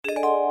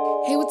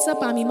Hey, what's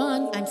up? I'm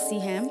Iman. I'm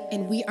Siham.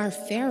 And we are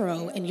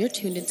Pharaoh, and you're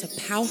tuned into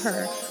Pow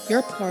Her,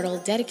 your portal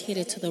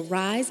dedicated to the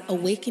rise,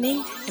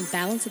 awakening, and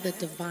balance of the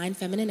divine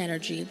feminine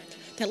energy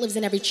that lives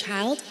in every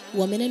child,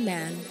 woman, and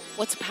man.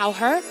 What's Pow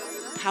Her?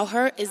 Pow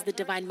Her is the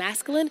divine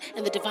masculine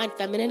and the divine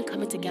feminine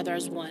coming together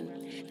as one.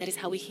 That is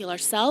how we heal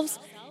ourselves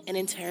and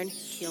in turn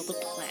heal the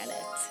planet.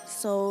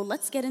 So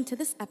let's get into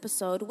this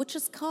episode, which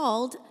is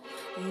called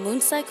Moon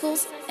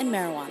Cycles and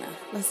Marijuana.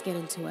 Let's get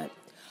into it.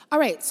 All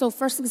right, so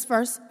first things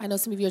first, I know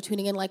some of you are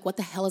tuning in like, what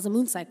the hell is a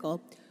moon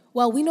cycle?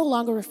 Well, we no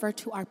longer refer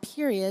to our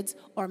periods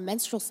or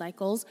menstrual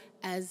cycles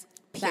as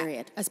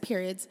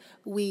periods.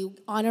 We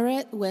honor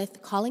it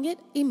with calling it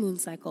a moon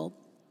cycle.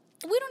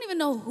 We don't even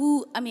know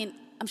who,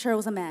 I'm sure it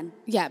was a man.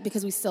 Yeah,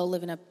 because we still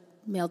live in a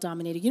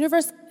male-dominated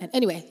universe. And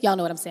anyway, y'all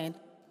know what I'm saying.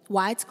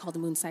 Why it's called a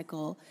moon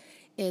cycle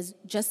is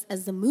just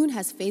as the moon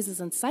has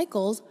phases and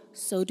cycles,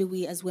 so do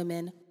we as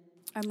women.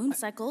 Our moon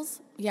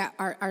cycles. Yeah,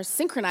 are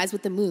synchronized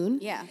with the moon.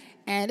 Yeah.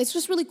 And it's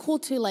just really cool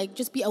to like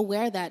just be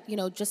aware that,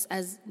 just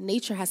as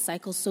nature has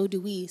cycles, so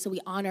do we. So we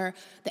honor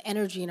the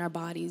energy in our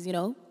bodies,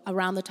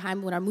 around the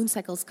time when our moon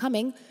cycle is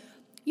coming.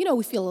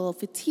 We feel a little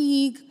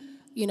fatigue.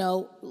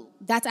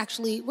 That's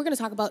actually, we're going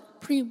to talk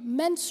about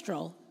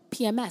premenstrual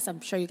PMS.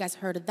 I'm sure you guys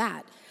heard of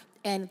that.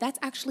 And that's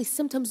actually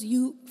symptoms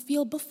you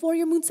feel before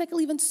your moon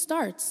cycle even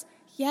starts.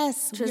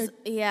 Yes. Which is,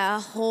 a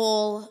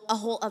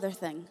whole other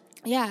thing.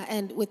 Yeah,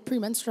 and with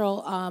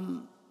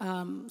premenstrual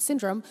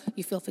syndrome,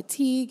 you feel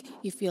fatigue,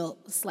 you feel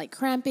slight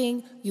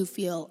cramping, you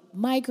feel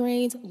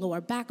migraines,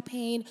 lower back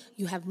pain,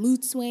 you have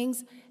mood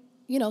swings.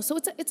 So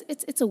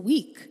it's a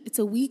week. It's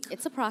a week.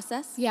 It's a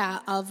process. Yeah,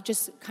 of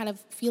just kind of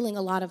feeling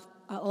a lot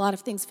of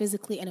things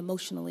physically and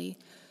emotionally.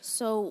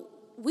 So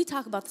we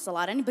talk about this a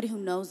lot. Anybody who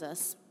knows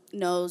us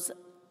knows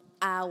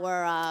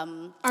our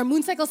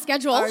moon cycle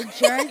schedule, our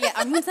journey,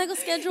 our moon cycle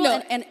schedule,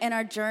 No. and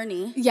our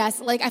journey. Yes,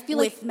 like I feel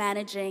with like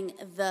managing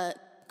the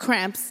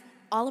cramps.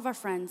 All of our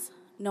friends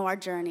know our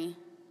journey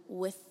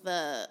with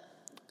the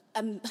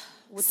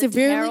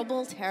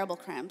terrible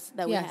cramps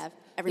that we have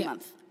every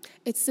month.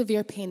 It's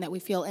severe pain that we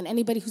feel, and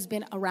anybody who's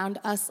been around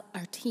us,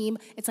 our team,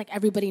 it's like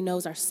everybody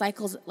knows our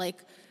cycles.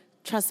 Like,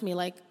 trust me,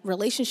 like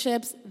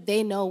relationships,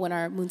 they know when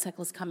our moon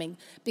cycle is coming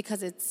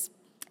because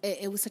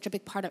it was such a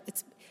big part of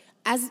it's.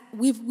 As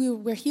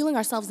we're healing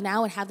ourselves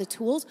now and have the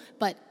tools,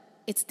 but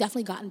it's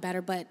definitely gotten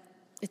better. But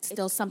it's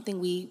still something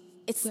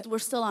we're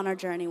still on our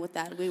journey with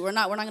that. We're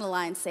not going to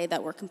lie and say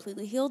that we're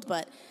completely healed,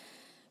 but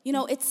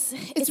it's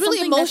really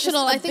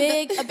emotional. I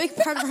think a big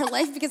part of our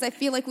life because I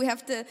feel like we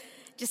have to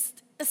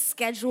just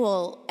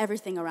schedule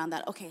everything around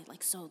that. Okay,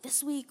 like so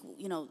this week,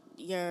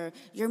 your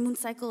moon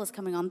cycle is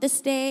coming on this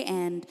day,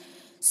 and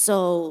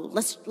so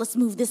let's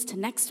move this to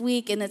next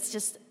week, and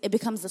it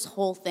becomes this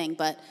whole thing,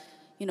 but.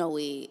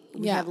 We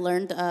have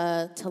learned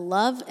to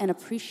love and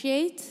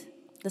appreciate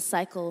the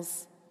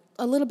cycles.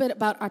 A little bit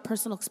about our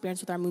personal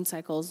experience with our moon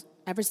cycles.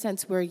 Ever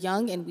since we're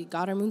young and we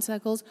got our moon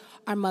cycles,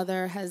 our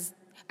mother has,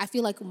 I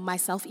feel like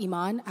myself,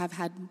 Iman, I've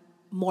had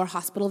more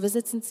hospital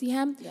visits than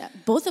Siham. Yeah,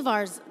 both of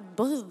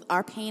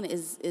our pain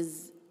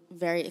is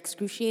very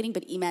excruciating,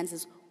 but Iman's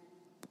is,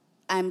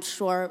 I'm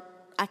sure,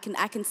 I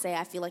can say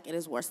I feel like it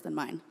is worse than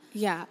mine.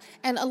 Yeah,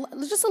 and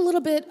just a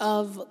little bit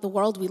of the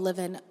world we live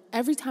in.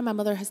 Every time my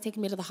mother has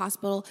taken me to the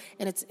hospital,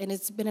 and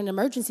it's been an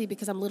emergency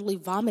because I'm literally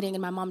vomiting,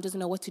 and my mom doesn't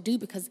know what to do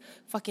because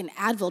fucking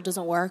Advil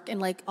doesn't work,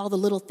 and like all the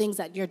little things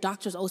that your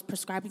doctor's always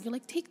prescribing. You're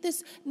like, take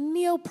this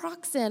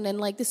Neoproxen and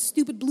like this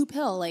stupid blue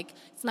pill, like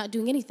it's not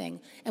doing anything.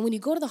 And when you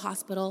go to the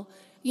hospital,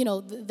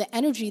 the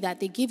energy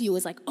that they give you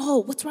is like, oh,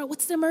 what's wrong?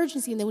 What's the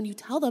emergency? And then when you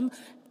tell them,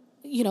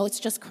 it's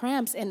just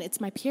cramps and it's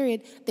my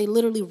period, they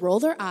literally roll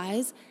their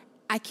eyes.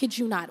 I kid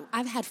you not.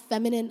 I've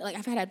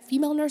had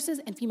female nurses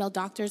and female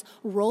doctors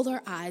roll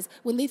their eyes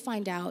when they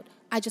find out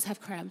I just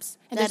have cramps.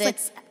 And that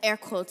it's, air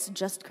quotes,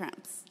 just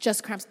cramps.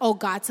 Just cramps. Oh,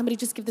 God, somebody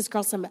just give this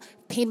girl some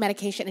pain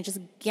medication and just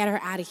get her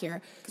out of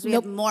here. Because we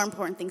have more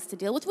important things to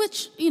deal with,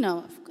 which,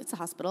 it's a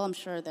hospital. I'm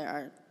sure there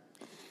are...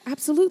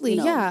 Absolutely,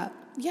 yeah.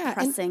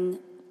 Pressing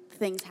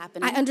things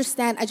happening. I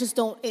understand. I just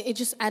don't... It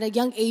just, at a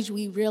young age,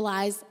 we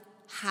realized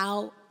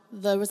how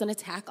there was an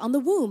attack on the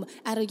womb.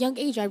 At a young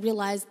age, I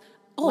realized...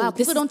 Oh, wow,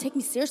 people don't take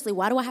me seriously.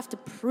 Why do I have to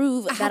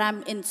prove that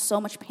I'm in so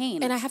much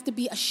pain? And I have to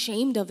be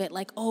ashamed of it.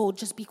 Like, oh,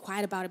 just be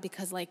quiet about it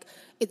because, like,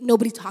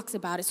 nobody talks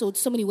about it.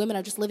 So many women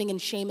are just living in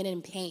shame and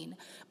in pain.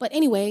 But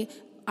anyway,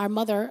 our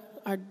mother,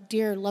 our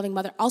dear, loving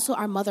mother, also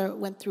our mother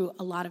went through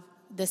a lot of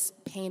this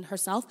pain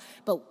herself.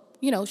 But,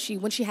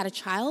 when she had a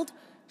child,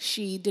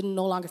 she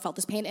no longer felt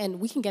this pain. And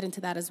we can get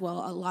into that as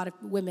well. A lot of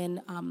women,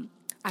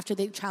 after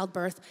they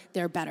childbirth,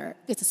 they're better.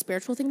 It's a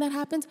spiritual thing that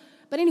happens.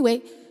 But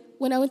anyway...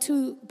 When I went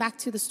back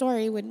to the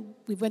story, when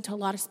we went to a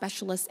lot of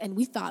specialists and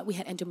we thought we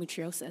had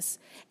endometriosis,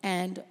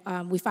 and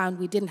we found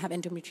we didn't have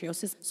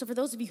endometriosis. So for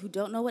those of you who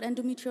don't know what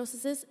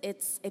endometriosis is,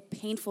 it's a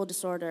painful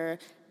disorder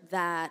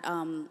that,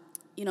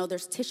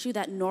 there's tissue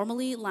that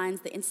normally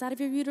lines the inside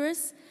of your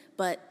uterus,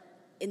 but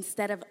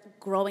instead of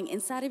growing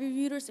inside of your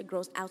uterus, it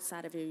grows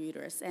outside of your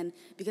uterus. And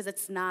because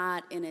it's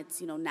not in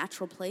its,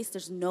 natural place,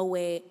 there's no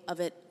way of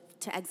it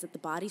to exit the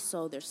body.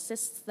 So there's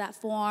cysts that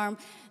form.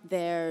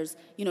 There's,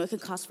 it can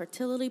cause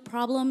fertility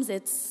problems.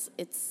 It's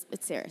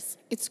serious.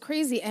 It's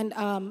crazy, and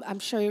I'm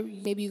sure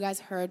maybe you guys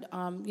heard,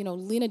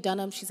 Lena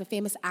Dunham, she's a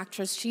famous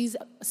actress. She's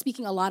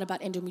speaking a lot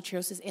about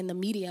endometriosis in the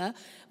media,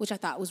 which I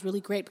thought was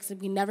really great because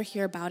we never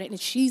hear about it. And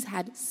she's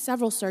had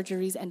several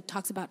surgeries and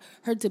talks about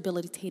her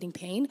debilitating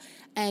pain.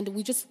 And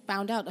we just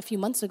found out a few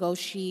months ago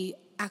she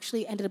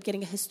actually ended up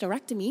getting a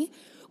hysterectomy,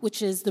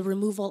 which is the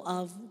removal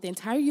of the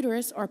entire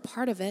uterus or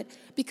part of it,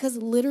 because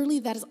literally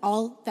that is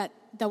all that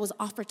was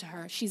offered to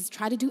her. She's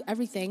tried to do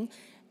everything,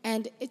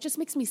 and it just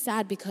makes me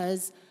sad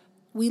because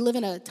we live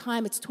in a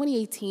time, it's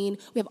 2018,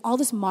 we have all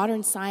this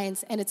modern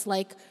science, and it's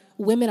like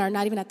women are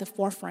not even at the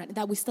forefront,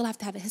 that we still have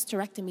to have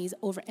hysterectomies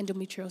over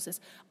endometriosis.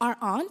 Our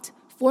aunt,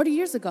 40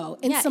 years ago,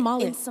 in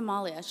Somalia. In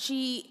Somalia.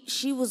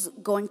 She was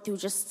going through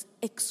just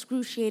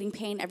excruciating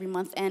pain every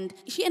month, and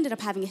she ended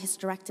up having a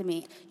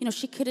hysterectomy.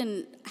 She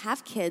couldn't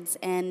have kids,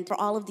 and for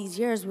all of these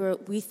years,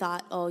 we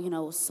thought,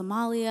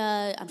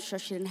 Somalia, I'm sure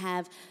she didn't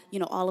have,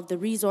 all of the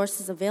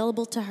resources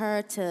available to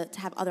her to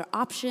have other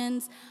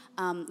options.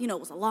 It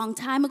was a long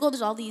time ago.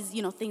 There's all these,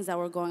 things that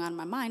were going on in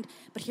my mind.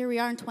 But here we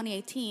are in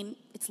 2018.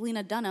 It's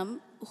Lena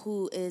Dunham,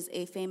 who is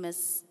a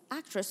famous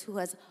actress who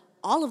has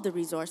all of the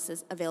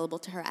resources available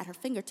to her at her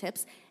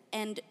fingertips,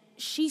 and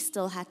she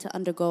still had to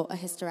undergo a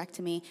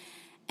hysterectomy.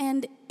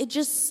 And it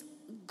just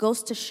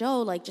goes to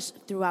show, just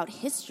throughout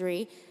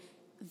history,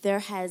 there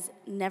has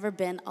never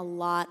been a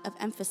lot of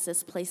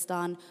emphasis placed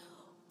on,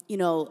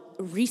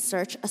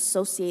 research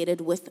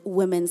associated with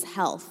women's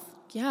health.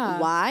 Yeah.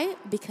 Why?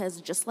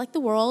 Because just like the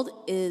world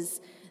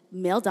is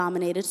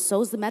male-dominated,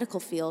 so is the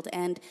medical field.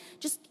 And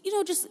just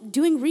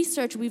doing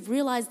research, we've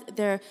realized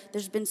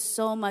there's been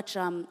so much...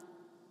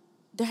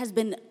 there has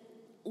been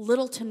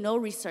little to no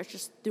research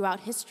throughout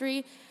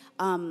history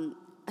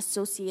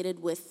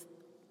associated with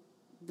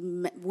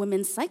the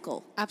women's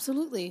cycle.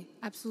 Absolutely.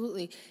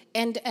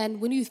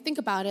 And when you think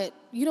about it,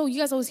 you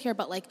guys always hear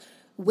about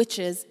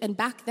witches, and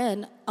back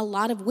then a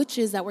lot of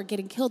witches that were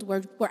getting killed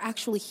were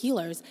actually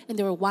healers, and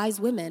they were wise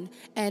women,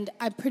 and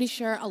I'm pretty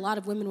sure a lot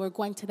of women were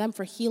going to them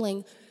for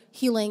healing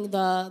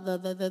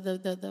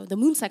the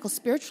moon cycle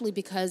spiritually,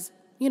 because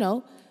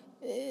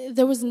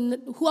there was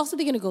who else are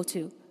they going to go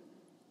to?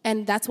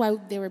 And that's why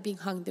they were being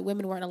hung. The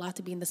women weren't allowed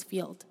to be in this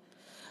field.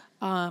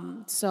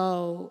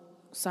 So,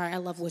 sorry, I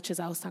love witches.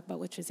 I always talk about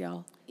witches,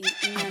 y'all.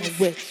 I'm a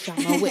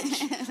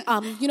witch.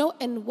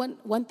 And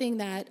one thing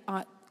that,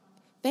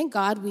 thank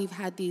God we've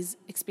had these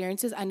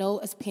experiences. I know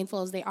as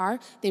painful as they are,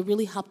 they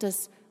really helped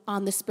us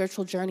on this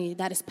spiritual journey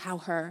that is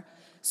power,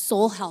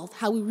 soul health,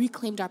 how we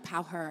reclaimed our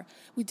power.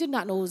 We did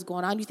not know what was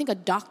going on. You think a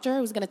doctor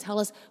was going to tell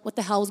us what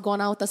the hell was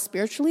going on with us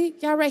spiritually?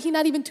 Yeah, right. He's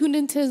not even tuned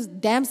into his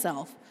damn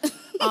self.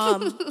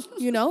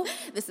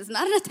 This is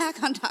not an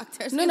attack on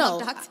doctors. No. We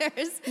love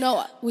doctors.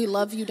 No, we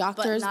love you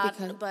doctors.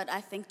 But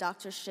I think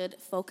doctors should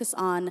focus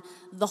on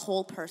the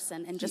whole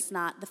person and just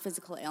not the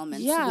physical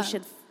ailments. Yeah.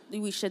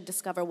 We should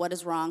discover what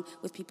is wrong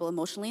with people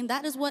emotionally, and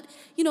that is what,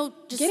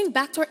 just... Getting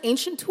back to our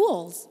ancient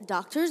tools.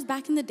 Doctors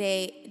back in the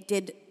day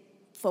did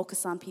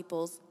focus on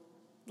people's,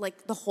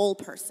 the whole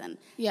person.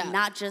 Yeah.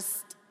 Not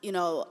just,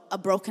 a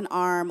broken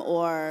arm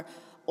or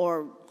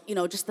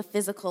just the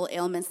physical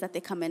ailments that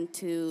they come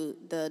into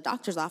the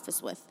doctor's office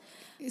with.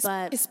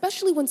 But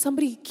especially when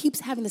somebody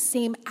keeps having the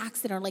same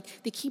accident, or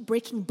they keep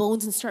breaking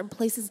bones in certain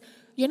places,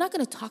 you're not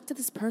going to talk to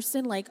this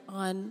person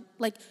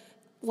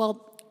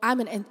I'm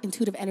an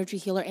intuitive energy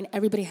healer, and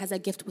everybody has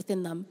that gift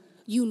within them.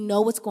 You know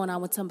what's going on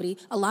with somebody.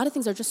 A lot of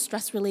things are just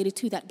stress related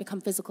too that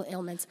become physical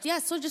ailments. Yeah,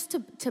 so just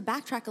to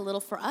backtrack a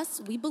little, for us,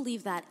 we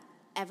believe that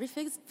every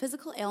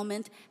physical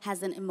ailment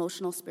has an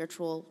emotional,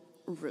 spiritual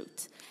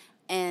root.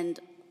 And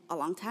a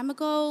long time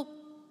ago,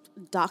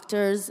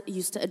 doctors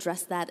used to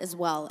address that as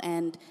well.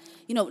 And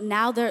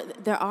now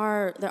there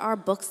are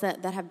books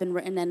that have been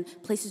written,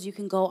 and places you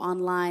can go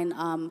online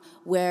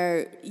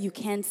where you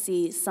can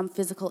see some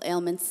physical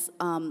ailments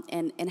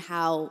and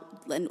how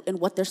and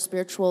what their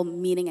spiritual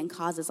meaning and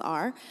causes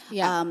are.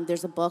 Yeah.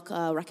 There's a book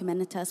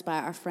recommended to us by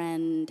our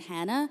friend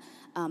Hannah,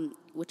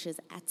 which is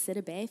at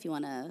Sidibe, if you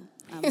want to,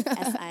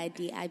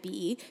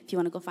 Sidibe, if you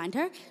want to go find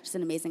her. She's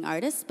an amazing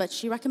artist. But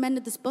she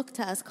recommended this book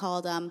to us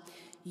called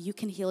You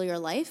Can Heal Your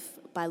Life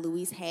by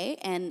Louise Hay,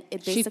 and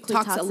it basically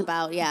talks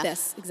about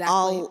this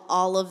exactly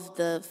all of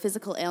the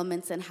physical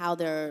ailments and how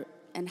they're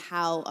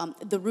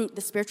the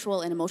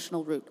spiritual and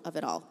emotional root of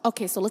it all.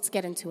 Okay, so let's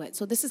get into it.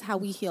 So this is how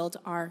we healed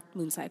our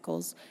moon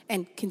cycles,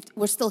 and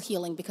we're still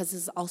healing because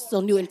this is all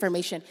still new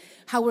information.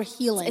 How we're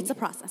healing. It's a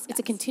process.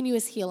 It's a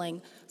continuous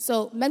healing.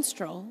 So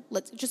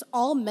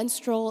all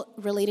menstrual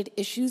related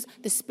issues,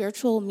 the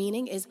spiritual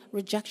meaning is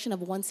rejection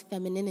of one's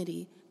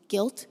femininity,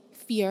 guilt,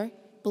 fear,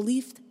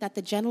 belief that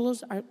the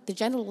genitals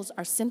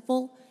are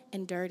sinful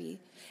and dirty.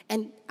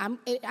 And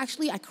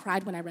I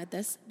cried when I read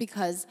this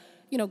because,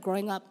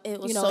 growing up...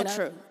 It was so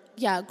true.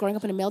 Growing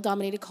up in a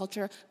male-dominated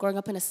culture, growing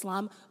up in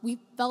Islam, we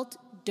felt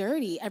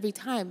dirty every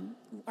time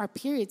our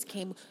periods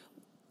came.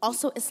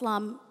 Also,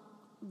 Islam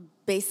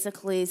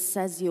basically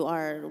says we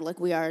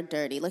are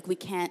dirty. Like we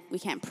can't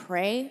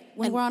pray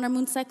when we're on our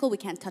moon cycle. We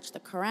can't touch the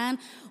Quran.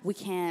 We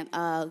can't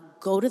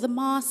go to the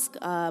mosque.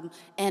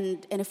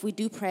 And if we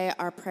do pray,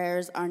 our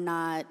prayers are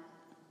not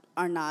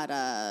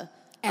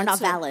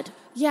valid.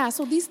 Yeah,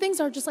 so these things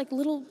are just like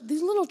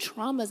these little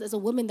traumas as a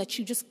woman that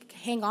you just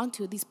hang on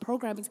to. These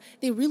programmings,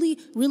 they really,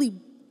 really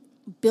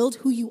build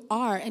who you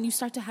are, and you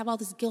start to have all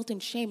this guilt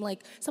and shame,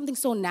 like something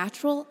so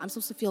natural I'm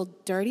supposed to feel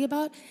dirty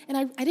about. And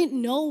I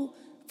didn't know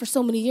for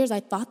so many years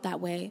I thought that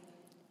way.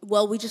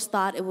 Well, we just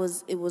thought it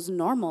was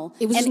normal.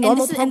 It was just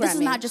normal and programming. this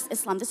is not just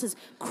Islam. This is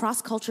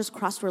cross cultures,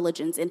 cross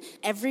religions. In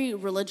every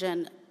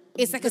religion,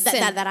 it's like a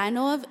sin. That I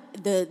know of,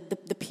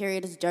 the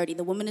period is dirty.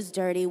 The woman is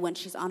dirty when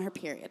she's on her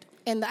period.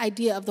 And the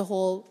idea of the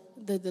whole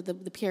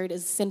the period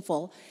is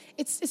sinful.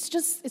 It's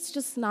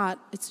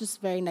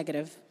just very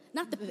negative.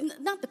 Not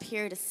the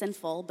period is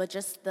sinful, but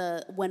just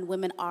when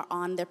women are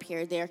on their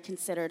period, they are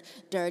considered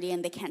dirty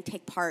and they can't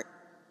take part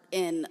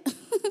in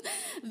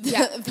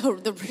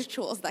the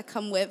rituals that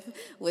come with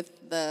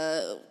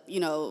the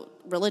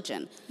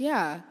religion.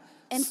 Yeah.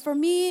 And for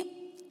me,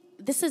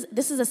 this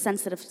is a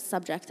sensitive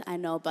subject, I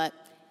know, but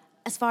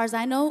as far as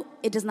I know,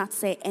 it does not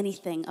say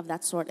anything of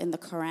that sort in the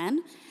Quran.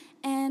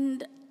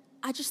 And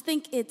I just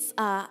think it's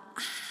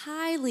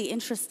highly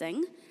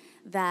interesting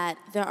that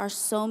there are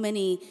so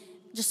many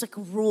just like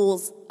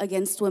rules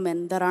against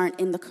women that aren't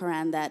in the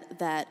Quran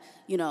that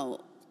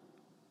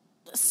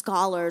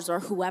scholars or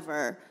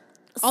whoever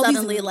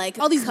suddenly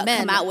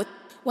come out with.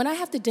 When I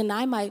have to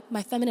deny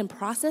my feminine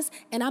process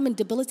and I'm in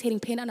debilitating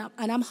pain and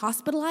I'm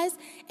hospitalized,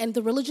 and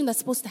the religion that's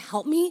supposed to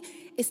help me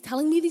is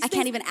telling me these things. I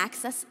can't even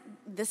access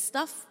this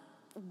stuff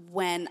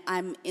when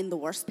I'm in the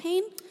worst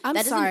pain. That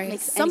doesn't make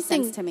any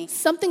sense to me.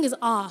 Something is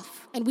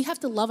off, and we have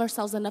to love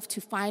ourselves enough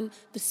to find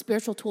the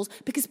spiritual tools,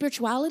 because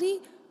spirituality,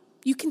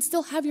 you can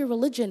still have your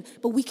religion,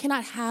 but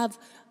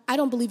I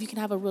don't believe you can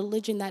have a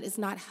religion that is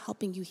not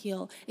helping you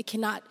heal. It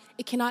cannot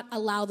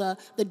allow the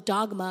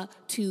dogma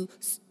to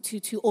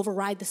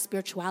override the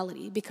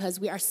spirituality, because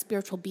we are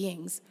spiritual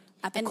beings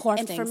at the core of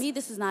things. And for me,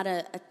 this is not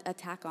an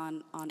attack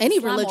on any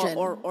Islam religion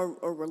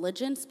or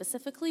religion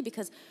specifically,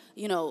 because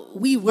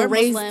we're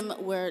raised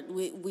Muslim,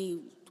 we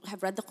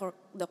have read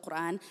the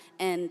Quran,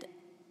 and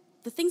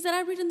the things that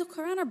I read in the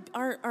Quran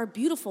are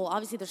beautiful.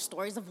 Obviously, there's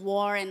stories of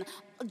war, and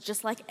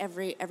just like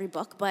every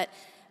book, but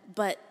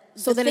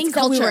so the then things it's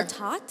that we culture. were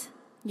taught,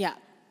 yeah,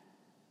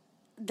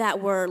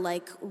 that were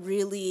like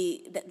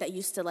really that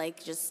used to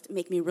like just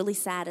make me really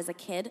sad as a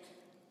kid.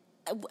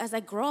 As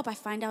I grow up, I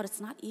find out it's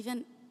not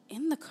even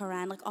in the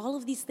Quran. Like all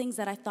of these things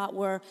that I thought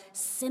were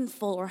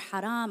sinful or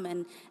haram,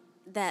 and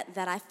that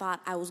I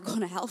thought I was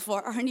going to hell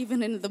for, aren't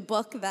even in the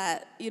book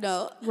that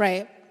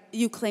right,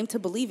 you claim to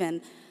believe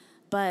in.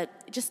 But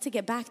just to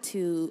get back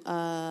to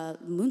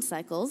moon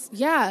cycles,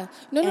 yeah,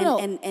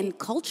 and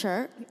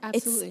culture,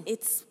 absolutely,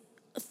 it's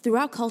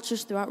throughout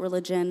cultures, throughout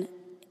religion,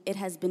 it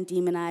has been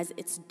demonized.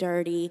 It's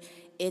dirty.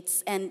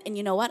 And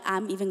you know what?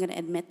 I'm even going to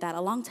admit that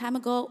a long time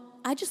ago,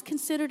 I just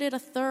considered it a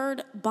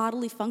third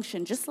bodily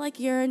function, just like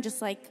urine, just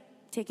like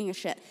taking a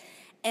shit.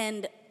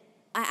 And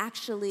I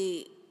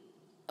actually,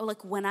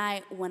 like when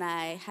I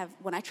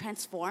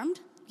transformed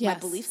my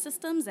belief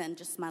systems and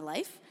just my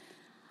life,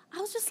 I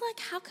was just like,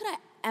 how could I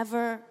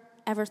ever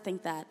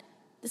think that?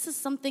 This is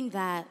something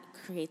that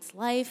creates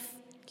life.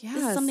 Yes.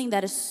 This is something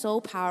that is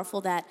so powerful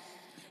that,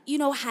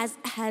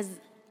 has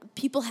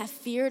people have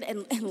feared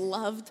and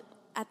loved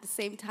at the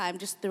same time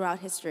just throughout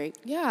history.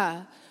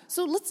 Yeah.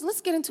 So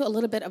let's get into a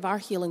little bit of our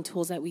healing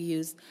tools that we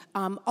use.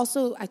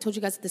 Also, I told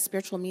you guys the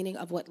spiritual meaning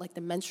of what like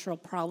the menstrual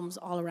problems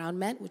all around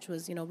meant, which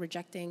was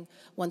rejecting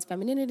one's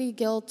femininity,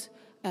 guilt,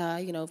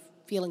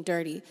 feeling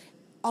dirty.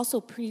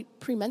 Also,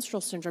 premenstrual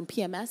syndrome,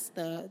 PMS,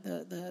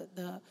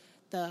 the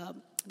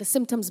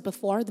symptoms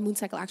before the moon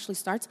cycle actually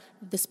starts.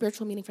 The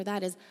spiritual meaning for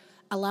that is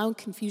allowing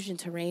confusion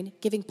to reign,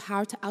 giving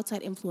power to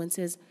outside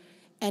influences,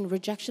 and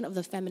rejection of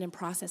the feminine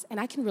process. And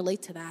I can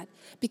relate to that,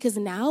 because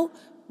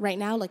right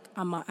now, like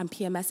I'm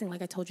PMSing,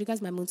 like I told you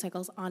guys, my moon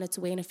cycle's on its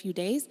way in a few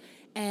days,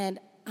 and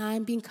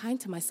I'm being kind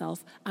to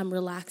myself. I'm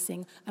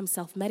relaxing. I'm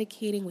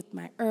self-medicating with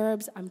my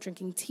herbs. I'm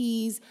drinking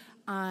teas.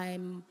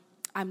 I'm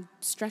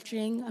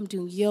stretching. I'm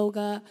doing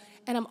yoga,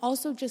 and I'm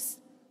also just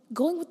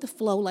going with the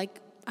flow. Like,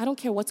 I don't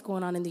care what's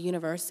going on in the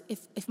universe.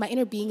 If my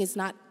inner being is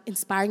not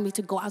inspiring me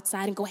to go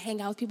outside and go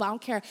hang out with people, I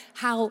don't care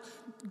how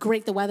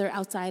great the weather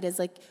outside is.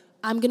 Like,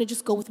 I'm going to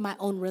just go with my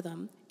own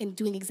rhythm and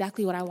doing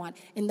exactly what I want.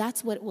 And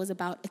that's what it was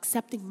about,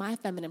 accepting my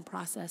feminine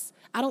process.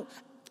 I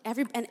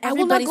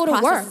will not go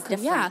to work.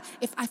 Yeah.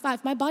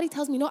 If my body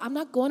tells me, no, I'm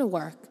not going to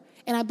work.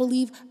 And I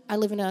believe I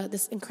live in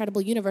this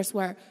incredible universe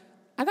where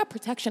I got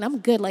protection. I'm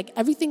good. Like,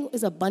 everything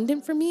is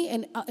abundant for me,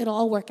 and it'll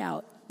all work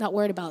out. Not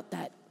worried about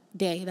that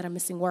day that I'm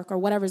missing work or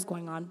whatever's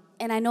going on.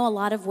 And I know a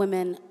lot of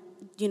women,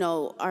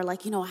 are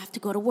like, I have to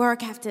go to work,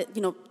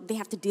 they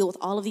have to deal with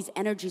all of these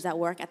energies at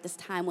work at this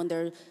time when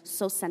they're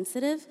so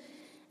sensitive.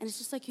 And it's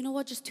just like,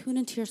 just tune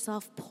into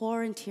yourself,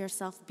 pour into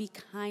yourself, be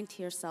kind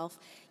to yourself.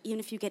 Even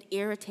if you get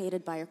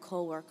irritated by your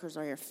coworkers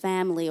or your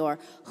family or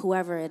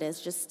whoever it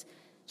is, just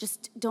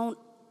just don't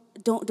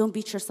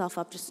beat yourself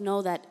up. Just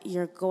know that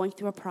you're going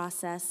through a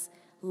process.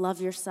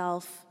 Love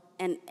yourself,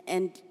 and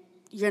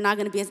you're not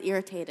going to be as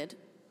irritated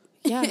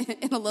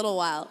in a little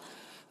while.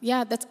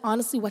 Yeah, that's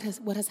honestly what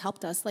has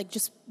helped us. Like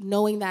just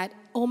knowing that,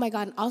 oh my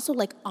God, and also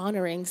like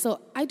honoring.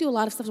 So I do a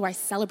lot of stuff where I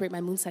celebrate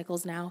my moon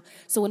cycles now.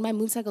 So when my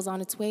moon cycle's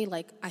on its way,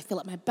 like I fill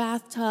up my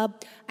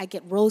bathtub, I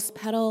get rose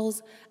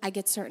petals, I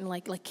get certain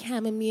like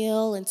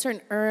chamomile and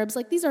certain herbs.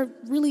 Like these are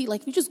really,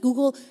 like if you just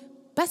Google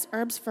best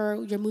herbs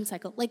for your moon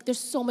cycle. Like there's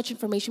so much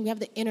information. We have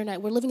the internet.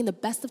 We're living in the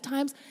best of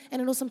times,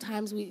 and I know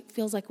sometimes we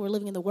feels like we're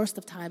living in the worst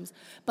of times,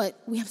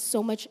 but we have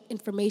so much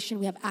information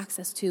we have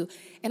access to.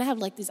 And I have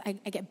like these, I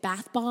get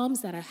bath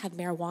bombs that have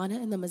marijuana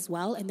in them as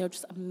well, and they're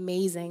just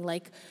amazing.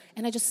 Like,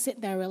 and I just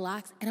sit there,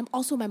 relax, and I'm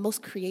also my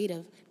most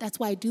creative. That's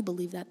why I do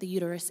believe that the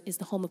uterus is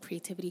the home of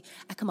creativity.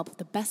 I come up with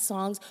the best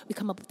songs. We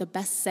come up with the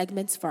best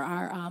segments for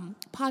our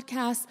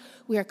podcast.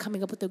 We are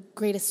coming up with the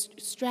greatest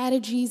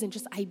strategies and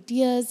just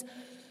ideas.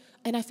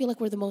 And I feel like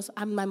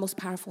I'm my most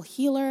powerful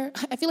healer.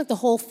 I feel like the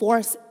whole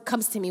force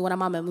comes to me when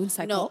I'm on my moon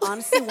cycle. No,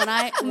 honestly, when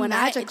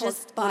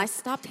I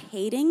stopped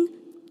hating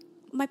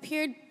my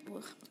period,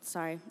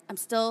 sorry, I'm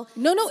still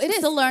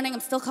still learning. I'm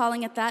still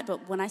calling it that.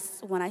 But when I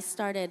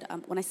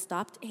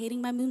stopped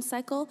hating my moon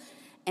cycle,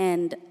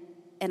 and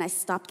I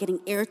stopped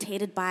getting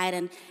irritated by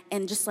it,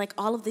 and just like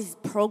all of these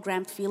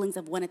programmed feelings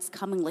of when it's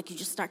coming, like you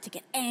just start to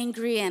get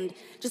angry, and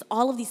just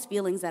all of these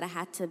feelings that I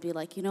had to be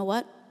like, you know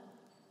what?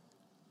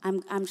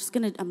 I'm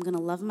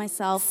gonna love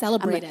myself.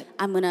 Celebrate it.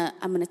 I'm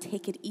gonna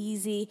take it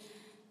easy.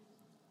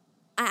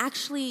 I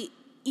actually,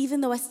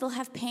 even though I still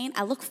have pain,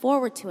 I look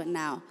forward to it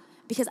now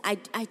because I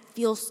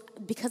feel,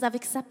 because I've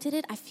accepted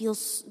it. I feel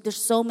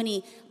there's so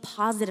many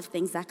positive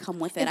things that come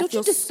with it.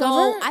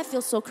 I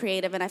feel so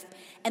creative,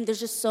 and there's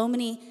just so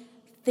many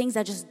things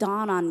that just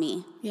dawn on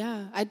me.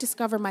 Yeah, I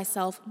discover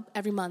myself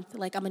every month.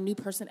 Like I'm a new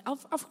person.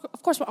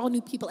 Of course, we're all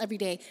new people every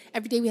day.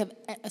 Every day we have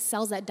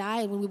cells that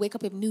die, and when we wake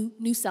up, we have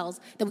new cells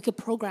that we could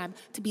program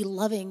to be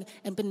loving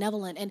and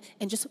benevolent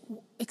and just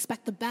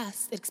expect the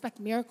best, expect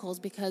miracles,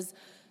 because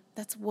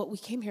that's what we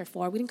came here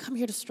for. We didn't come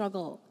here to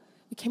struggle.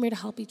 We came here to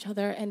help each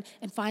other and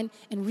find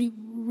and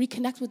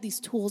reconnect with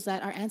these tools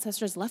that our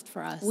ancestors left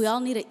for us. We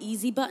all need an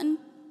easy button.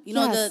 You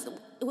know, Yes.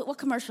 what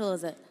commercial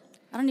is it?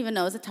 I don't even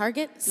know. Is it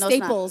Target? No,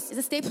 Staples. It's not. Is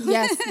it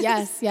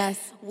Staples?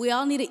 Yes. We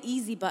all need an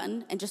easy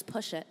button and just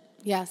push it.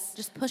 Yes.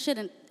 Just push it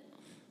and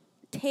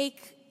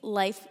take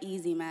life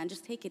easy, man.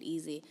 Just take it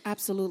easy.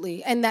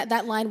 Absolutely. And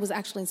that line was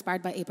actually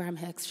inspired by Abraham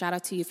Hicks. Shout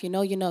out to you. If you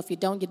know, you know. If you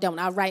don't, you don't.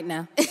 I'll write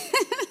now.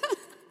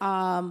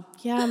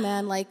 Yeah,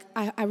 man. Like,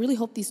 I really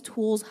hope these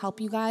tools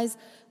help you guys.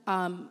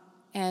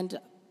 And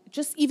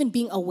just even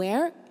being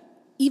aware,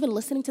 even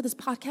listening to this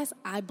podcast,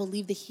 I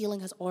believe the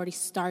healing has already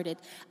started.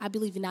 I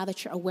believe now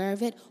that you're aware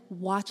of it,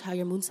 watch how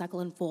your moon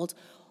cycle unfolds.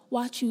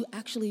 Watch you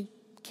actually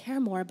care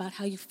more about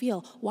how you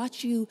feel.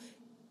 Watch you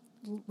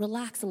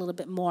relax a little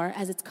bit more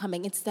as it's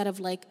coming instead of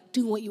like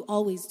doing what you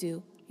always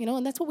do. You know,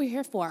 and that's what we're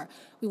here for.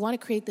 We want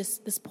to create this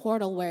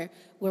portal where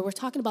we're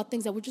talking about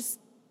things that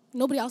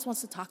nobody else wants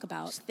to talk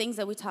about. Just things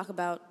that we talk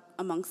about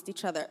amongst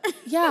each other.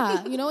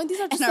 Yeah, you know, and these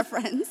are just and our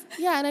friends.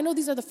 Yeah, and I know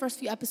these are the first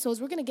few episodes.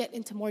 We're going to get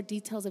into more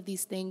details of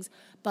these things,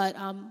 but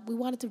we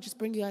wanted to just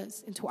bring you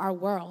guys into our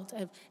world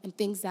and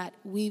things that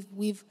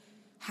we've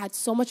had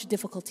so much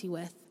difficulty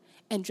with,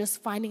 and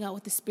just finding out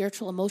what the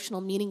spiritual,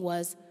 emotional meaning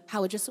was,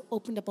 how it just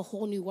opened up a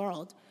whole new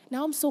world.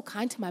 Now I'm so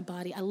kind to my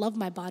body. I love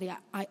my body.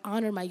 I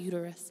honor my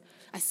uterus.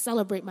 I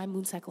celebrate my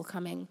moon cycle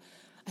coming.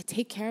 I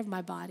take care of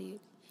my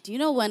body. Do you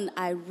know when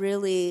I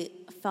really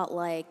felt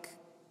like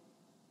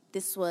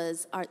this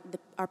was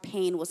our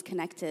pain was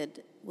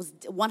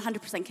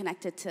 100%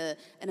 connected to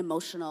an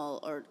emotional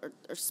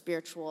or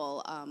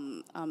spiritual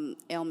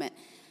ailment?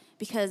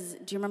 Because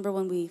do you remember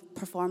when we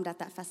performed at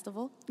that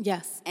festival?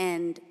 Yes.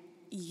 And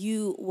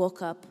you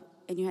woke up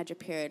and you had your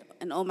period,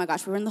 and oh my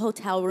gosh, we were in the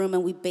hotel room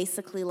and we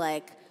basically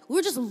we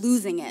were just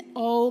losing it.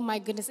 Oh my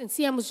goodness. And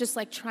CM was just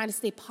like trying to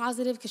stay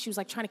positive because she was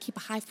like trying to keep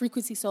a high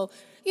frequency so,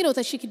 you know,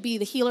 that she could be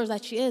the healer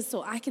that she is,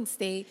 so I can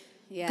stay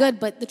good.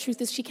 But the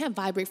truth is she can't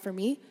vibrate for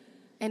me.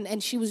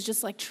 And she was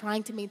just like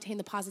trying to maintain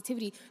the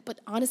positivity. But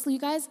honestly, you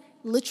guys,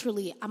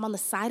 literally, I'm on the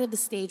side of the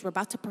stage. We're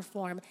about to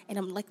perform, and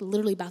I'm like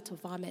literally about to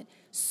vomit.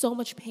 So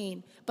much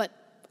pain. But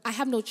I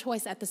have no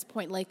choice at this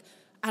point. Like,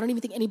 I don't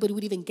even think anybody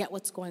would even get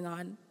what's going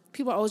on.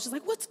 People are always just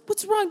like,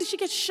 what's wrong? Did she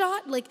get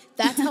shot? Like,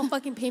 that's how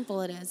fucking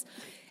painful it is.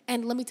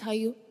 And let me tell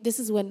you, this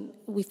is when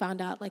we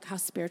found out like how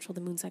spiritual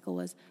the moon cycle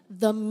was.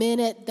 The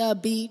minute the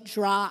beat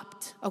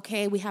dropped,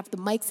 okay, we have the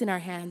mics in our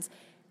hands,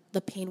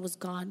 the pain was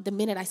gone. The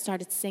minute I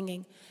started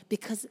singing,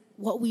 because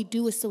what we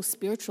do is so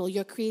spiritual.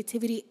 Your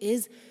creativity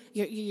is,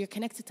 you're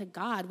connected to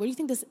God. Where do you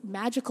think this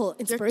magical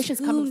inspiration is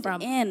coming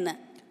from?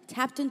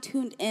 Tapped and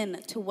tuned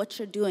in to what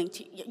you're doing,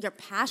 to your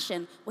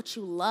passion, what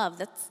you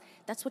love.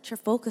 That's what you're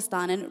focused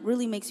on, and it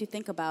really makes you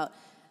think about,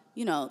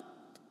 you know,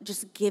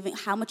 just giving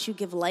how much you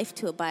give life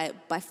to it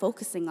by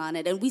focusing on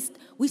it. And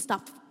we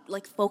stopped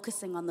like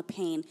focusing on the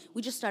pain.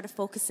 We just started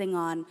focusing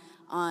on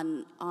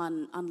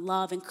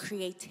love and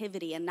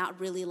creativity, and not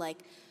really like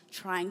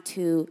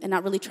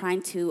not really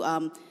trying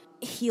to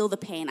heal the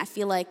pain. I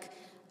feel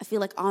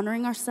like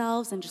honoring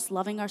ourselves and just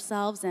loving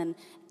ourselves and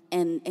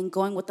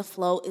going with the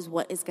flow is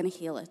what is going to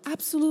heal it.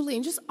 Absolutely.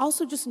 And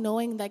just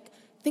knowing, like,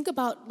 think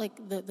about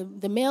like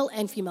the male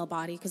and female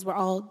body, because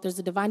there's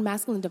a divine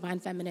masculine and divine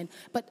feminine,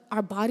 but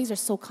our bodies are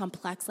so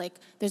complex. Like,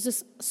 there's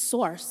this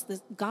source,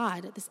 this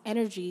God, this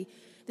energy,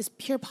 this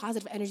pure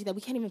positive energy that we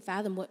can't even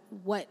fathom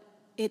what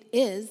it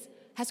is,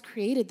 has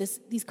created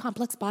these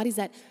complex bodies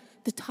that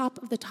the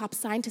top of the top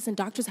scientists and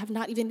doctors have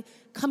not even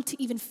come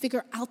to even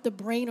figure out the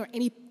brain or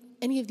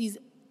any of these,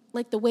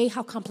 like the way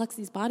how complex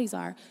these bodies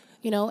are.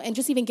 And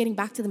just even getting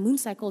back to the moon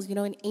cycles,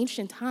 in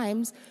ancient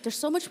times. There's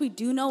so much we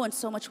do know and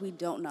so much we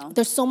don't know.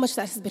 There's so much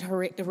that has been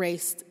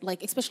erased.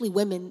 Like, especially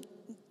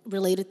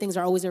women-related things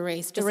are always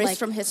erased. Erased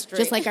from history.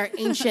 Just like our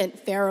ancient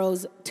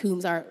pharaohs'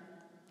 tombs are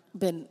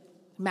been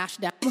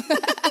mashed down.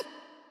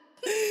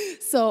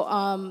 So,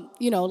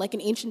 like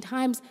in ancient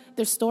times,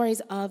 there's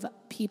stories of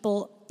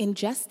people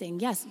ingesting,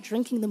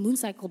 drinking the moon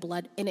cycle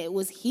blood, and it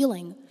was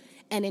healing.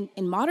 And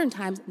in modern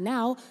times,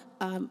 now,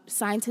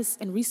 scientists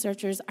and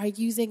researchers are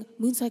using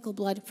moon cycle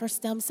blood for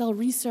stem cell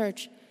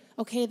research.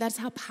 Okay, that's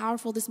how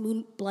powerful this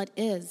moon blood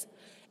is.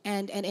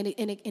 And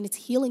it's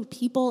healing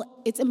people.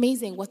 It's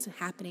amazing what's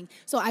happening.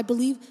 So I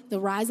believe the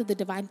rise of the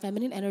divine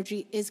feminine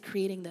energy is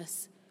creating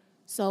this.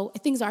 So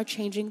things are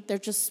changing. They're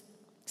just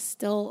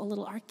still a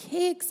little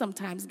archaic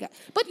sometimes.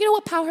 But you know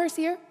what power is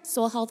here?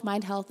 Soul health,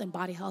 mind health, and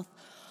body health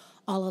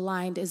all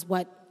aligned is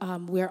what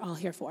we're all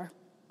here for.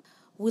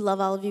 We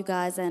love all of you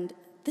guys, and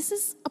this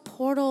is a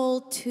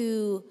portal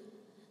to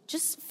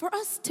just for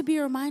us to be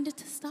reminded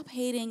to stop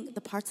hating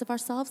the parts of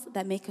ourselves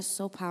that make us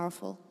so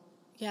powerful.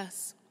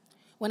 Yes.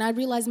 When I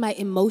realize my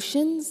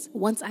emotions,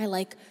 once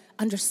I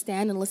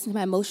understand and listen to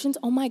my emotions,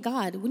 oh my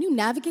God, when you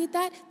navigate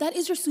that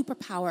is your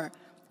superpower.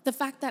 The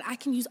fact that I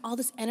can use all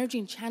this energy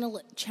and channel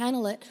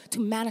it to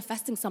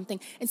manifesting something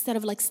instead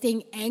of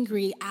staying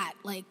angry at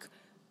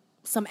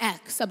some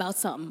ex about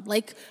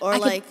something.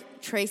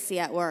 Tracy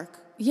at work.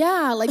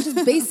 Yeah,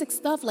 just basic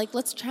stuff.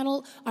 Let's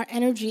channel our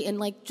energy and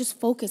just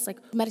focus.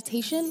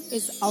 Meditation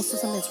is also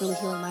something that's really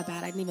healing. My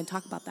bad, I didn't even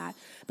talk about that.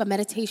 But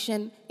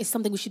meditation is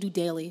something we should do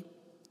daily,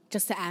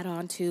 just to add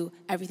on to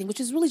everything, which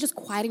is really just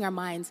quieting our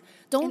minds.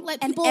 Don't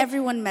let people. And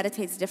everyone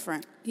meditates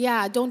different.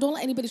 Yeah, don't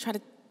let anybody try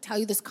to tell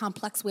you this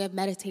complex way of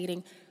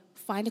meditating.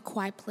 Find a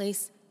quiet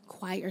place,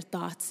 quiet your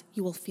thoughts.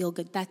 You will feel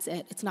good. That's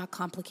it. It's not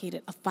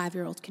complicated. A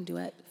 5-year-old can do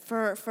it.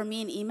 For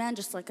me and Iman,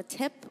 just a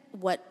tip,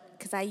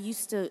 because it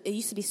used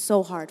to be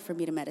so hard for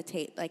me to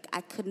meditate.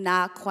 I could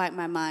not quiet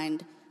my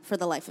mind for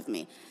the life of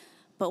me.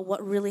 But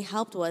what really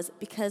helped was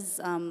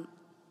because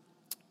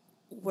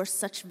we're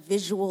such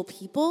visual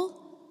people,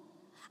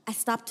 I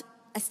stopped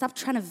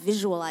trying to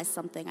visualize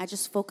something. I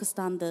just focused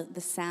on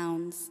the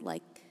sounds,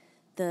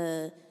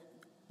 whether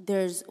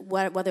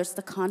it's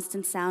the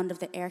constant sound of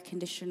the air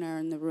conditioner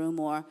in the room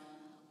or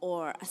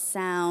the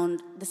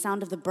sound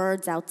of the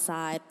birds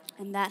outside.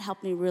 And that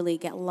helped me really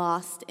get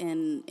lost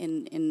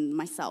in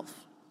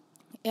myself.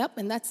 Yep,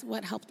 and that's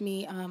what helped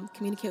me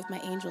communicate with my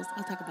angels.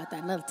 I'll talk about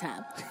that another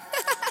time.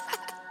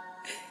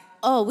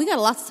 Oh, we got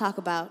a lot to talk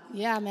about.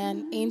 Yeah,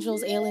 man.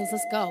 Angels, aliens,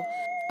 let's go.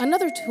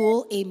 Another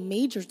tool, a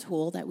major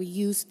tool that we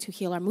use to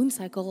heal our moon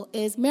cycle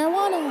is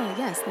marijuana.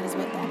 Yes, that is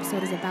what the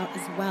episode is about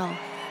as well.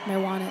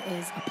 Marijuana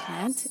is a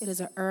plant. It is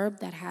a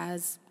herb that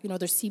has,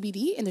 there's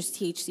CBD and there's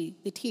THC.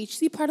 The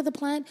THC part of the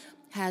plant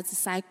has a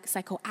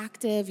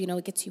psychoactive,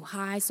 it gets you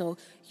high, so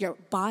your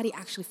body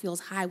actually feels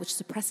high, which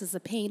suppresses the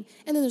pain.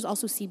 And then there's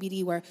also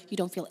CBD where you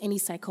don't feel any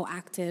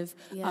psychoactive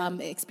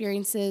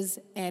experiences,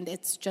 and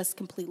it's just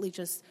completely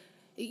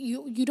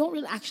you don't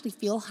really actually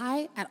feel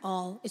high at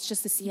all. It's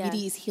just the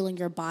CBD is healing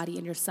your body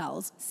and your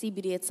cells.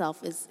 CBD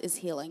itself is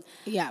healing.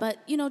 Yeah.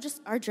 But,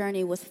 just our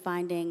journey with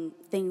finding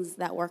things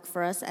that work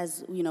for us,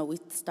 as, we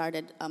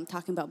started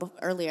talking about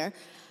earlier,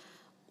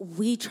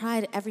 we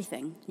tried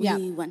everything. Yeah.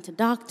 We went to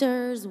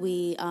doctors.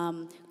 We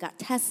got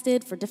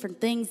tested for different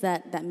things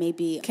that may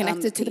be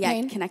connected to the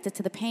pain. Connected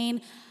to the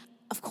pain.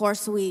 Of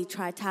course, we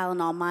tried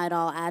Tylenol,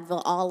 Midol,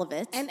 Advil, all of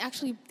it. And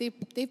actually,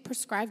 they've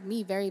prescribed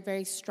me very,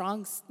 very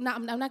strong.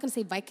 I'm not going to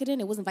say Vicodin.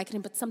 It wasn't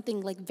Vicodin, but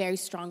something very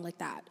strong like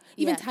that.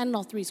 Even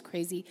Tylenol 3 is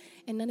crazy.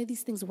 And none of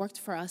these things worked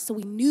for us. So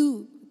we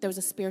knew there was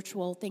a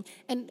spiritual thing.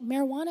 And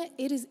marijuana,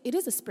 it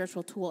is a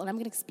spiritual tool. And I'm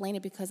going to explain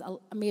it because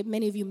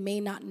many of you may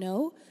not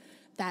know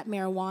that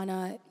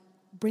marijuana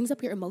brings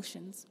up your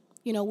emotions.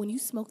 When you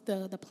smoke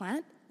the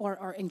plant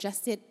or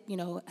ingest it,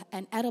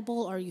 an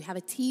edible or you have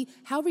a tea,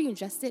 however you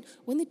ingest it,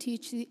 when the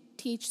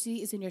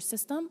THC is in your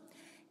system,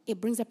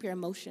 it brings up your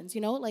emotions.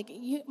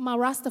 My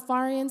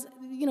Rastafarians,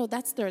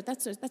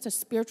 that's a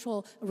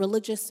spiritual,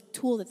 religious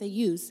tool that they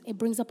use. It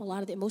brings up a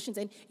lot of the emotions,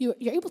 and you're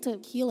able to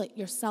heal it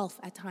yourself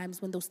at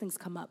times when those things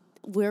come up.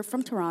 We're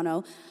from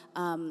Toronto,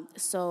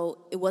 so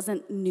it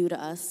wasn't new to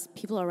us.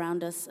 People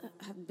around us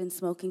have been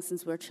smoking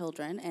since we were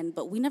children,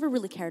 but we never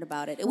really cared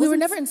about it. We were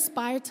never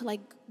inspired to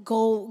like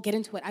go get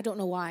into it. I don't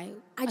know why.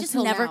 I just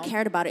until never now.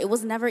 cared about it. It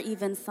was never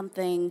even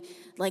something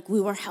like we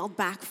were held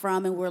back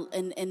from,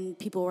 and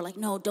people were like,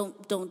 no,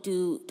 don't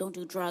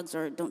do drugs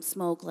or don't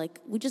smoke. Like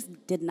we just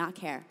did not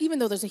care. Even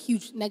though there's a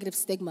huge negative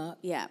stigma.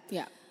 Yeah.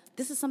 Yeah.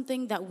 This is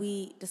something that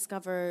we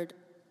discovered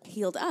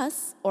healed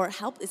us, or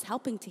is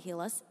helping to heal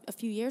us a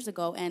few years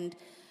ago. And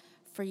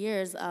for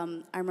years,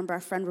 I remember our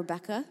friend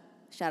Rebecca,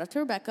 shout out to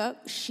Rebecca,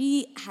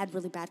 she had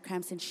really bad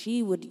cramps and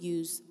she would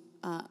use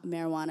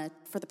marijuana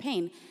for the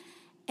pain.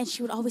 And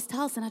she would always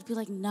tell us, and I'd be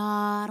like,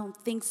 nah, I don't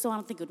think so. I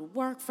don't think it would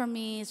work for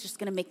me. It's just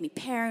going to make me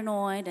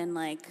paranoid and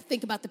like...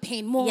 Think about the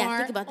pain more. Yeah,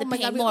 think about the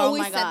pain God, more. We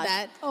always oh my said gosh.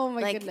 that. Oh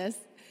my like, goodness.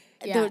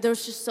 Yeah. There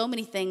was just so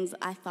many things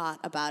I thought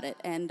about it.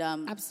 And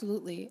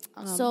absolutely.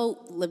 so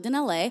lived in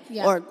LA,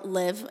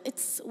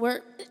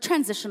 we're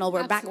transitional.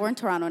 We're in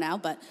Toronto now,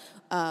 but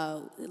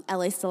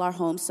LA is still our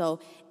home.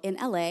 So in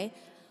LA,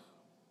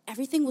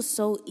 everything was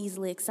so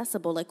easily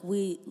accessible. Like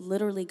we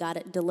literally got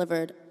it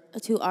delivered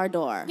to our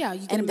door. Yeah,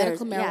 you get a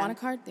medical marijuana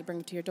card, they bring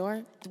it to your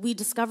door. We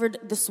discovered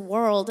this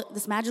world,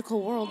 this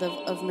magical world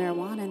of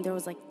marijuana, and there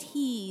was like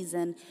teas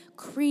and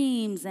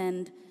creams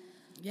and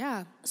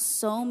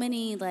so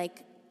many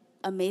like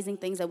amazing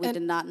things that we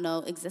did not know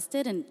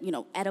existed, and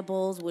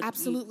edibles would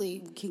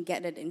absolutely you can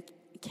get it in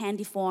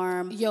candy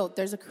form.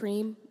 There's a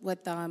cream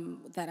with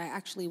that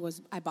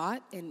I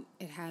bought, and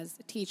it has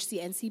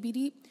THC and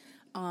CBD.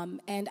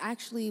 And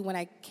actually, when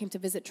I came to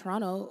visit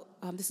Toronto,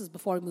 this is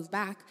before we moved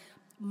back,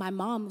 my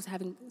mom was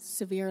having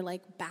severe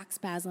like back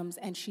spasms,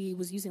 and she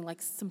was using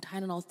like some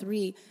Tylenol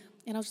 3.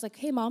 And I was just like,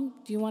 hey, Mom,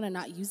 do you want to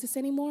not use this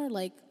anymore?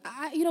 Like,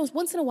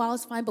 once in a while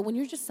it's fine, but when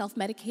you're just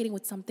self-medicating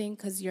with something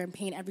because you're in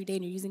pain every day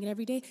and you're using it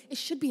every day, it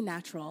should be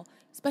natural,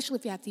 especially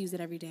if you have to use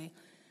it every day.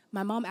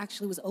 My mom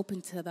actually was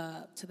open to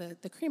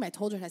the cream. I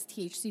told her it has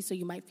THC, so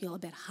you might feel a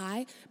bit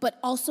high, but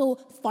also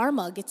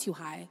pharma gets you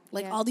high.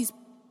 Like all these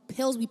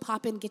pills we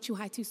pop in get you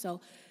high too. So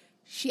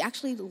she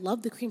actually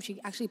loved the cream. She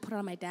actually put it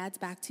on my dad's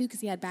back too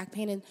because he had back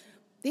pain, and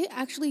they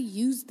actually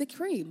used the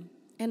cream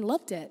and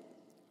loved it.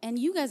 And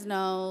you guys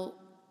know...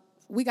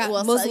 We got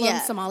Muslim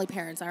Somali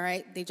parents, all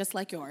right? They just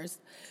like yours.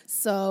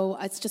 So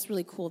it's just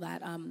really cool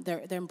that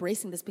they're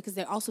embracing this, because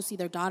they also see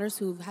their daughters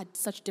who've had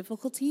such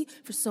difficulty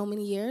for so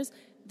many years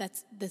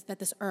that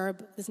this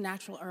herb, this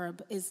natural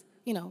herb is,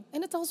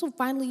 and it's also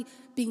finally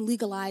being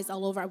legalized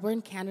all over. We're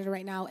in Canada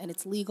right now, and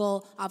it's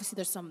legal. Obviously,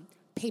 there's some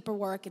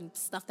paperwork and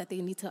stuff that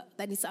needs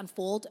to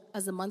unfold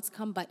as the months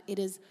come, but it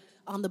is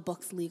on the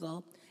books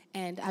legal,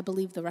 and I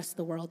believe the rest of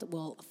the world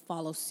will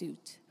follow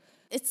suit.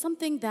 It's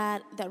something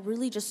that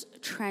really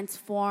just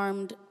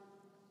transformed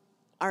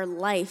our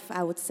life,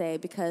 I would say,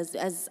 because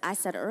as I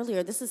said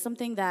earlier, this is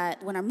something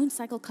that when our moon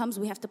cycle comes,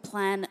 we have to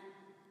plan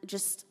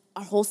just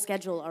our whole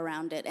schedule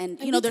around it. And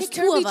there's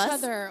two of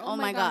us. Oh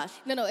my gosh.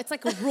 No, it's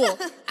like a rule.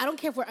 I don't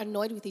care if we're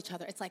annoyed with each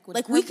other. It's like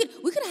we could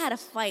have had a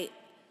fight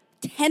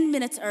 10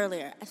 minutes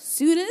earlier. As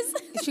soon as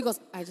she goes,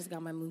 I just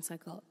got my moon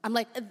cycle. I'm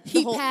like,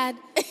 heat pad,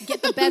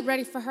 get the bed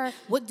ready for her.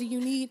 What do you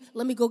need?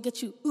 Let me go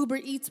get you Uber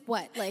Eats.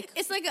 What? Like,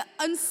 it's like an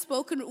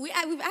unspoken.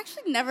 We've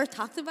actually never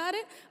talked about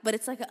it, but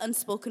it's like an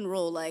unspoken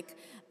rule. Like,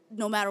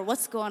 no matter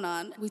what's going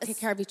on, we take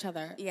care of each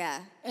other. Yeah.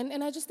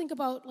 And I just think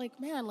about, like,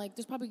 man, like,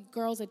 there's probably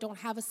girls that don't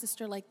have a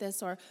sister like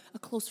this or a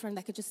close friend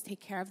that could just take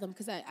care of them,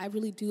 because I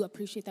really do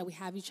appreciate that we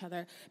have each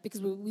other,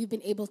 because we've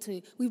been able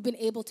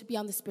to be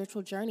on the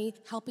spiritual journey,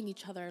 helping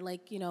each other,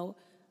 like,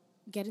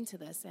 get into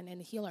this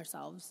and heal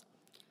ourselves.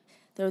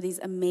 There are these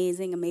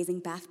amazing, amazing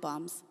bath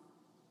bombs.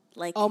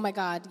 Like, oh my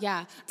God,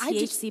 yeah.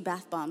 THC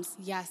bath bombs.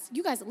 Yes.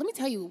 You guys, let me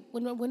tell you,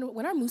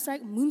 when our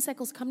moon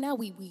cycles come now,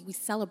 we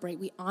celebrate,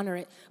 we honor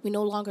it. We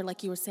no longer,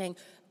 like you were saying,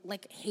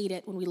 like hate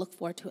it when we look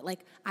forward to it.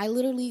 Like, I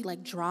literally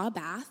like draw a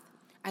bath.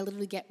 I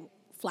literally get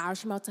flowers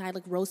from outside,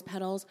 like rose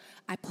petals.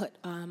 I put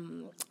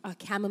a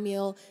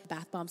chamomile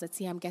bath bombs that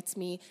CM gets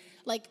me.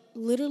 Like,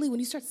 literally,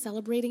 when you start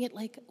celebrating it,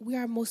 like, we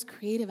are most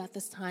creative at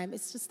this time.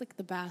 It's just like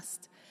the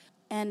best.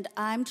 And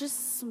I'm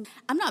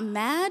not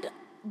mad,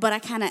 but I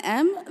kind of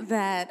am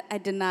that I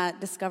did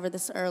not discover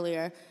this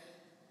earlier.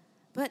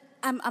 But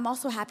I'm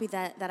also happy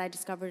that I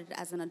discovered it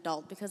as an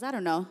adult, because I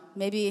don't know,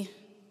 maybe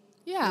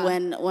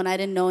when I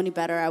didn't know any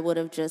better, I would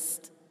have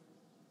just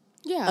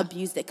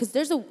abused it.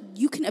 Because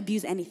you can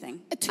abuse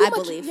anything, I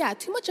believe. Yeah,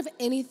 too much of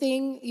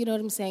anything, you know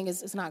what I'm saying,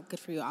 is not good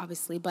for you,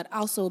 obviously. But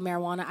also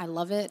marijuana, I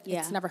love it. Yeah.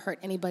 It's never hurt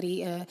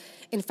anybody.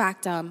 In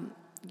fact,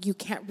 you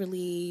can't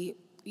really...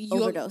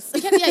 overdose.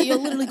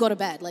 You'll literally go to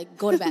bed, like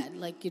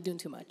you're doing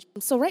too much.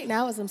 So right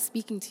now, as I'm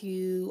speaking to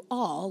you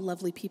all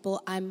lovely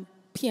people, I'm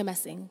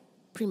PMSing,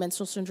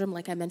 premenstrual syndrome,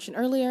 like I mentioned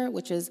earlier,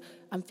 which is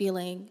I'm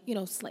feeling,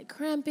 slight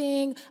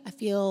cramping, I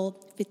feel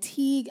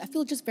fatigue, I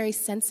feel just very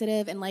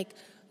sensitive, and like,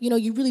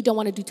 you really don't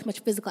want to do too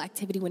much physical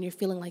activity when you're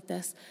feeling like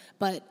this.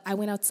 But I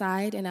went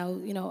outside and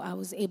I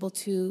was able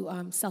to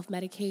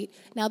self-medicate.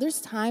 Now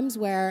there's times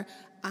where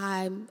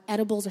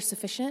edibles are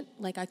sufficient.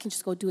 Like I can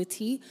just go do a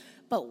tea.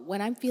 But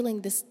when I'm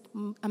feeling this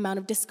amount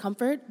of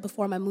discomfort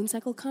before my moon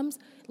cycle comes,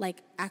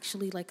 like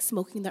actually like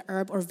smoking the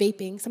herb or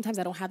vaping. Sometimes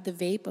I don't have the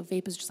vape. A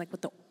vape is just like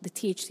what the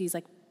THC is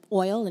like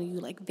oil and you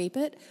like vape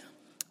it.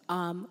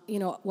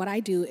 What I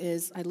do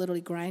is I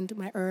literally grind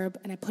my herb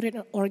and I put it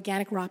in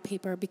organic raw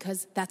paper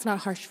because that's not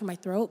harsh for my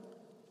throat.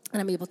 And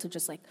I'm able to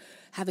just like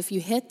have a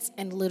few hits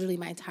and literally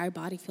my entire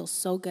body feels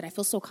so good. I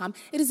feel so calm.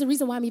 It is the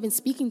reason why I'm even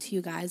speaking to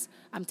you guys.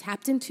 I'm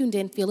tapped in, tuned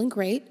in, feeling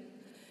great.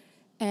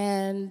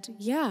 And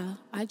yeah,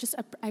 I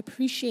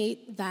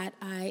appreciate that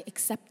I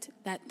accept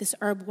that this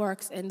herb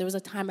works. And there was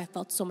a time I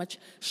felt so much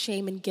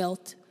shame and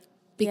guilt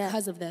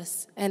because of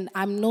this. And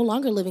I'm no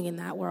longer living in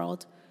that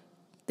world.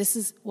 This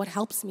is what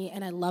helps me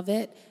and I love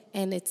it.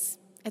 And it's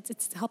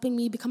helping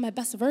me become my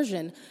best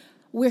version.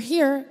 We're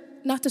here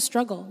not to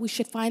struggle. We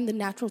should find the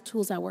natural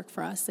tools that work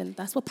for us. And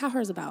that's what power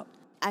is about.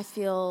 I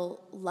feel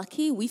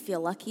lucky, we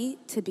feel lucky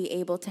to be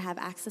able to have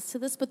access to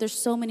this, but there's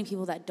so many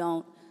people that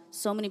don't.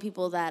 So many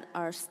people that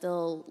are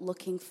still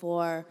looking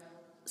for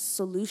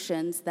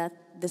solutions that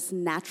this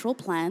natural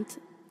plant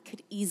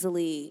could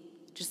easily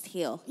just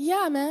heal.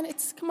 Yeah, man.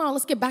 Come on,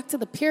 let's get back to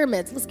the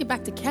pyramids. Let's get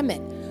back to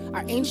Kemet.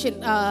 Our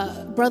ancient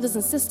brothers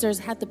and sisters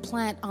had the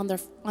plant on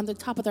the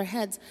top of their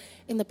heads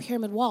in the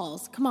pyramid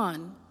walls. Come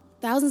on.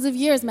 Thousands of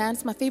years, man.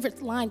 It's my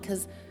favorite line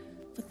because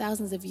for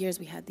thousands of years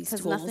we had these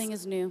tools. Because nothing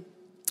is new.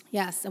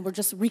 Yes, and we're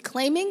just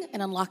reclaiming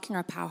and unlocking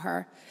our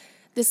power.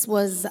 This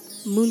was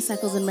Moon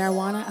Cycles and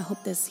Marijuana. I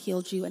hope this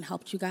healed you and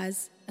helped you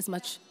guys as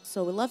much.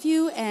 So we love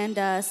you,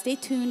 and stay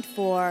tuned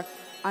for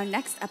our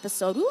next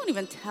episode. We won't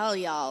even tell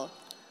y'all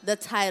the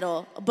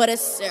title, but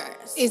it's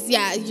serious.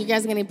 You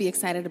guys are going to be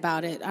excited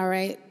about it, all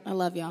right? I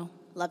love y'all.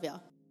 Love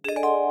y'all.